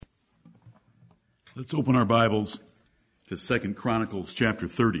Let's open our Bibles to 2 Chronicles chapter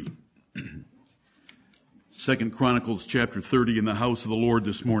 30. 2 Chronicles chapter 30 in the house of the Lord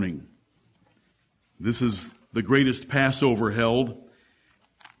this morning. This is the greatest Passover held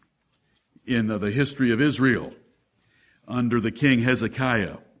in the history of Israel under the king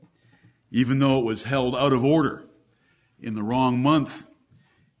Hezekiah. Even though it was held out of order in the wrong month,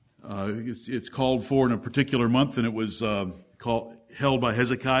 it's called for in a particular month, and it was held by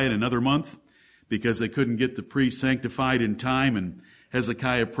Hezekiah in another month, because they couldn't get the priest sanctified in time, and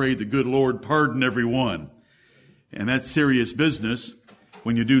Hezekiah prayed, the good Lord pardon everyone. And that's serious business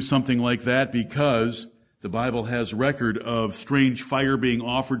when you do something like that, because the Bible has record of strange fire being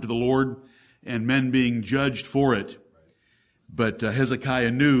offered to the Lord and men being judged for it. But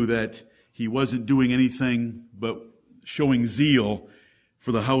Hezekiah knew that he wasn't doing anything but showing zeal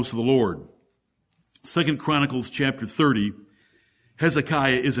for the house of the Lord. 2 Chronicles chapter 30,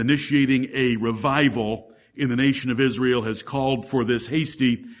 Hezekiah is initiating a revival in the nation of Israel, has called for this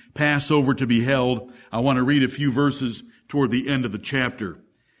hasty Passover to be held. I want to read a few verses toward the end of the chapter,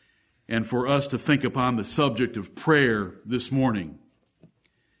 and for us to think upon the subject of prayer this morning.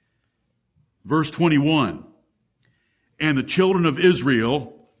 Verse 21, and the children of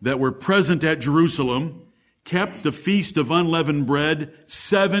Israel that were present at Jerusalem kept the feast of unleavened bread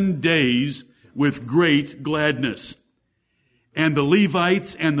 7 days with great gladness. And the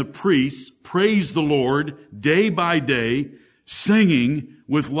Levites and the priests praised the Lord day by day, singing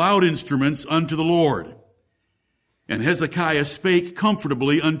with loud instruments unto the Lord. And Hezekiah spake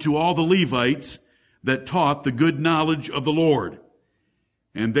comfortably unto all the Levites that taught the good knowledge of the Lord.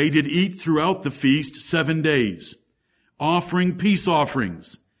 And they did eat throughout the feast 7 days, offering peace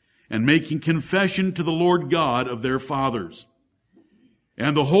offerings, and making confession to the Lord God of their fathers.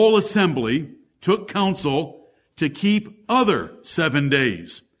 And the whole assembly took counsel to keep other 7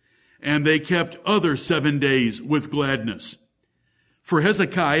 days, and they kept other 7 days with gladness. For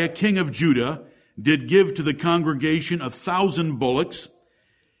Hezekiah, king of Judah, did give to the congregation 1,000 bullocks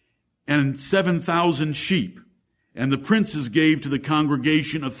and 7,000 sheep, and the princes gave to the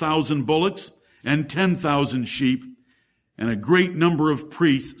congregation 1,000 bullocks and 10,000 sheep, and a great number of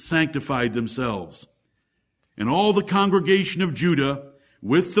priests sanctified themselves. And all the congregation of Judah,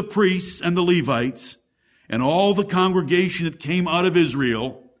 with the priests and the Levites, and all the congregation that came out of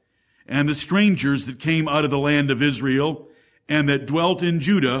Israel, and the strangers that came out of the land of Israel, and that dwelt in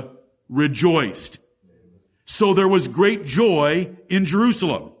Judah, rejoiced. So there was great joy in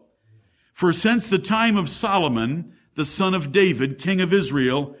Jerusalem. For since the time of Solomon, the son of David, king of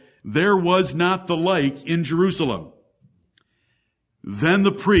Israel, there was not the like in Jerusalem. Then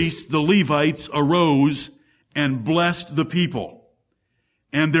the priests, the Levites, arose and blessed the people,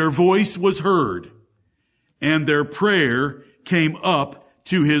 and their voice was heard, and their prayer came up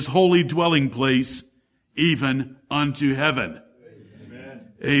to his holy dwelling place, even unto heaven.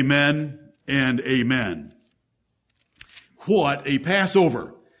 Amen. Amen and amen. What a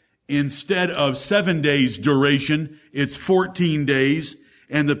Passover. Instead of 7 days duration, it's 14 days,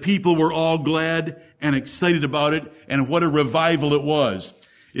 and the people were all glad and excited about it, and what a revival it was.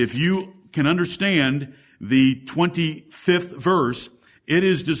 If you can understand the 25th verse, it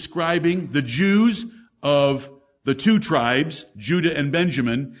is describing the Jews of the two tribes, Judah and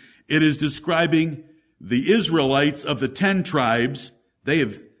Benjamin. It is describing the Israelites of the 10 tribes. They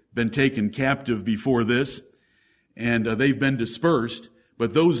have been taken captive before this, and they've been dispersed.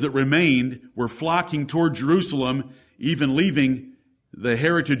 But those that remained were flocking toward Jerusalem, even leaving the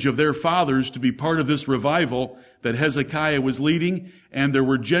heritage of their fathers to be part of this revival that Hezekiah was leading. And there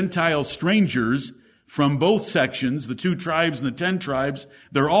were Gentile strangers from both sections, the 2 tribes and the 10 tribes.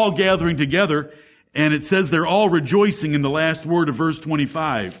 They're all gathering together. And it says they're all rejoicing in the last word of verse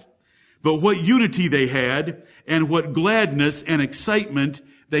 25. But what unity they had, and what gladness and excitement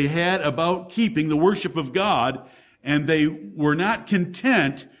they had about keeping the worship of God. And they were not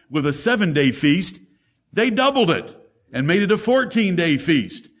content with a 7-day feast. They doubled it and made it a 14-day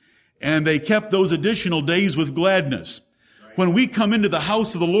feast. And they kept those additional days with gladness. Right. When we come into the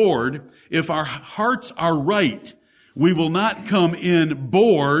house of the Lord, if our hearts are right, we will not come in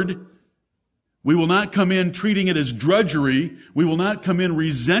bored. We will not come in treating it as drudgery. We will not come in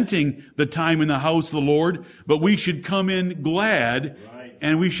resenting the time in the house of the Lord, but we should come in glad, right,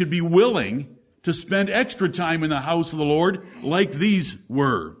 and we should be willing to spend extra time in the house of the Lord like these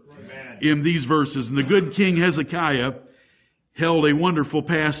were. Amen. In these verses. And the good King Hezekiah held a wonderful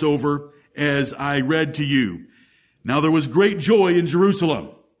Passover as I read to you. Now there was great joy in Jerusalem,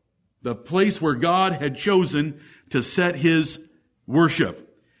 the place where God had chosen to set his worship.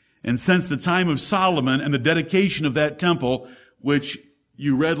 And since the time of Solomon and the dedication of that temple, which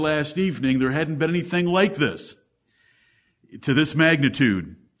you read last evening, there hadn't been anything like this to this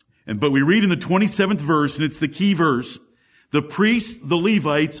magnitude. But we read in the 27th verse, and it's the key verse, the priests, the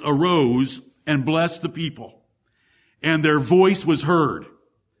Levites, arose and blessed the people, and their voice was heard.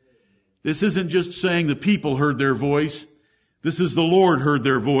 This isn't just saying the people heard their voice. This is the Lord heard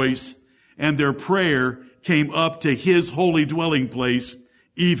their voice, and their prayer came up to his holy dwelling place,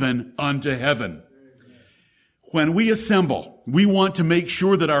 even unto heaven. When we assemble, we want to make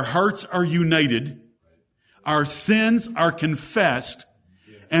sure that our hearts are united, our sins are confessed,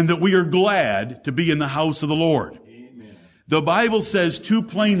 and that we are glad to be in the house of the Lord. Amen. The Bible says too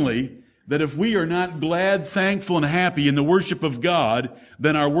plainly that if we are not glad, thankful, and happy in the worship of God,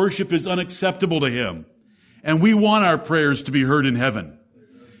 then our worship is unacceptable to him. And we want our prayers to be heard in heaven.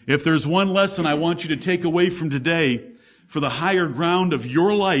 If there's one lesson I want you to take away from today for the higher ground of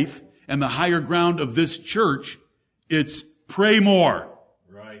your life and the higher ground of this church, it's pray more.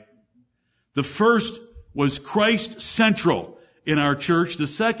 Right. The first was Christ central in our church. The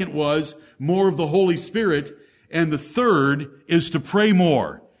second was more of the Holy Spirit. And the third is to pray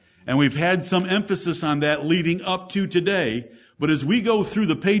more. And we've had some emphasis on that leading up to today. But as we go through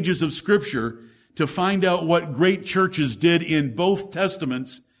the pages of Scripture to find out what great churches did in both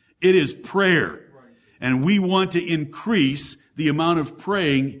Testaments, it is prayer. And we want to increase the amount of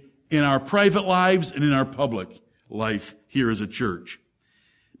praying in our private lives and in our public life here as a church.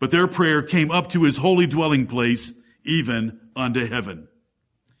 But their prayer came up to his holy dwelling place, even unto heaven.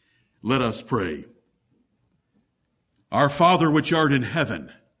 Let us pray. Our Father which art in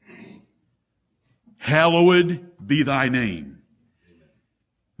heaven, hallowed be thy name.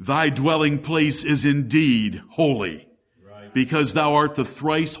 Thy dwelling place is indeed holy, because thou art the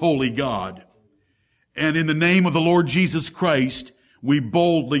thrice holy God. And in the name of the Lord Jesus Christ, we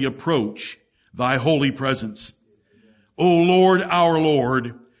boldly approach thy holy presence. O Lord, our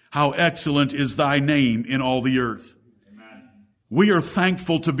Lord, how excellent is thy name in all the earth. Amen. We are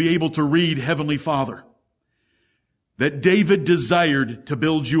thankful to be able to read, Heavenly Father, that David desired to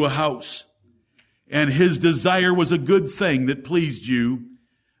build you a house. And his desire was a good thing that pleased you,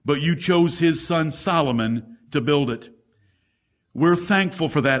 but you chose his son Solomon to build it. We're thankful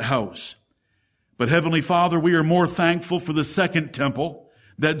for that house. But Heavenly Father, we are more thankful for the second temple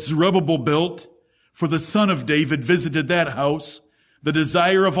that Zerubbabel built, for the son of David visited that house, the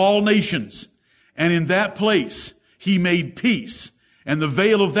desire of all nations. And in that place, he made peace. And the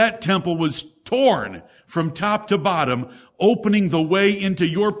veil of that temple was torn from top to bottom, opening the way into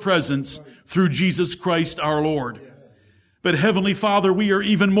your presence through Jesus Christ our Lord. But Heavenly Father, we are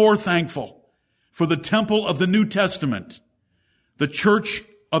even more thankful for the temple of the New Testament, the church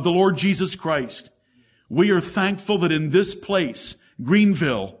of the Lord Jesus Christ. We are thankful that in this place,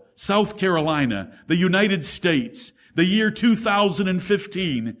 Greenville, South Carolina, the United States, the year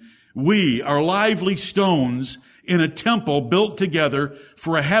 2015, we are lively stones in a temple built together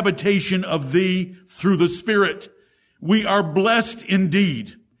for a habitation of thee through the Spirit. We are blessed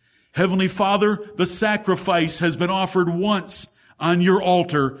indeed. Heavenly Father, the sacrifice has been offered once on your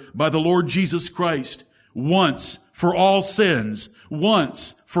altar by the Lord Jesus Christ, once for all sins,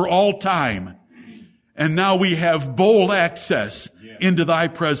 once for all time. And now we have bold access into thy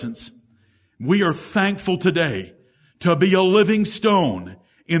presence. We are thankful today to be a living stone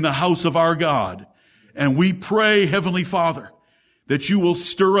in the house of our God. And we pray, Heavenly Father, that you will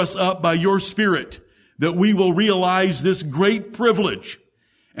stir us up by your Spirit, that we will realize this great privilege,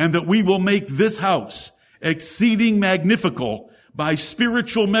 and that we will make this house exceeding magnifical by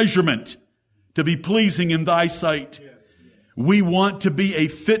spiritual measurement to be pleasing in thy sight. We want to be a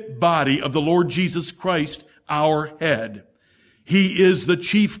fit body of the Lord Jesus Christ, our head. He is the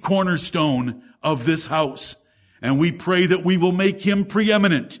chief cornerstone of this house, and we pray that we will make him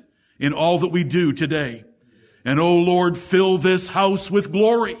preeminent in all that we do today. And O Lord, fill this house with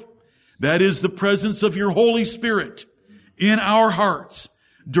glory. That is the presence of your Holy Spirit in our hearts,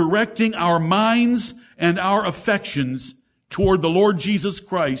 directing our minds and our affections toward the Lord Jesus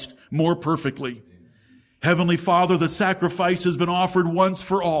Christ more perfectly. Heavenly Father, the sacrifice has been offered once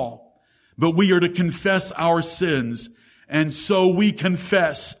for all, but we are to confess our sins, and so we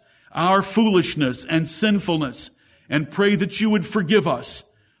confess our foolishness and sinfulness and pray that you would forgive us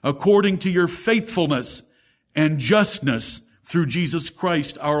according to your faithfulness and justness through Jesus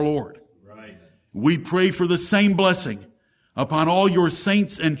Christ our Lord. Right. We pray for the same blessing upon all your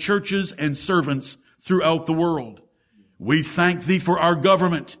saints and churches and servants throughout the world. We thank thee for our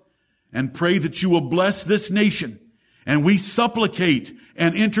government and pray that you will bless this nation. And we supplicate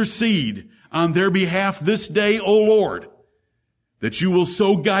and intercede on their behalf this day, O Lord, that you will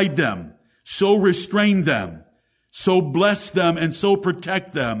so guide them, so restrain them, So bless them and so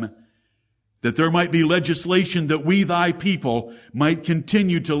protect them that there might be legislation that we, thy people, might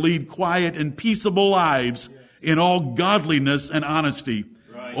continue to lead quiet and peaceable lives in all godliness and honesty.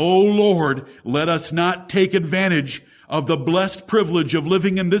 Right. O Lord, let us not take advantage of the blessed privilege of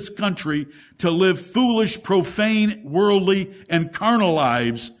living in this country to live foolish, profane, worldly, and carnal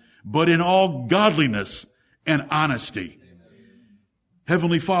lives, but in all godliness and honesty.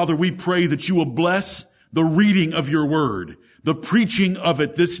 Heavenly Father, we pray that you will bless the reading of your word, the preaching of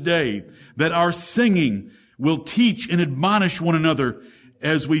it this day, that our singing will teach and admonish one another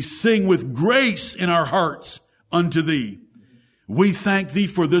as we sing with grace in our hearts unto thee. We thank thee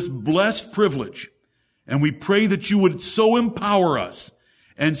for this blessed privilege, and we pray that you would so empower us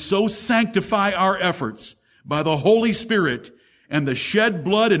and so sanctify our efforts by the Holy Spirit and the shed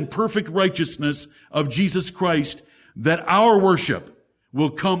blood and perfect righteousness of Jesus Christ, that our worship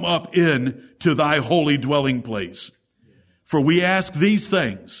will come up in to thy holy dwelling place. For we ask these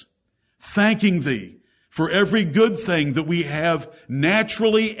things, thanking thee for every good thing that we have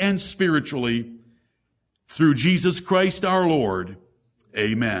naturally and spiritually, through Jesus Christ our Lord.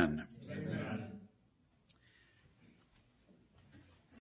 Amen.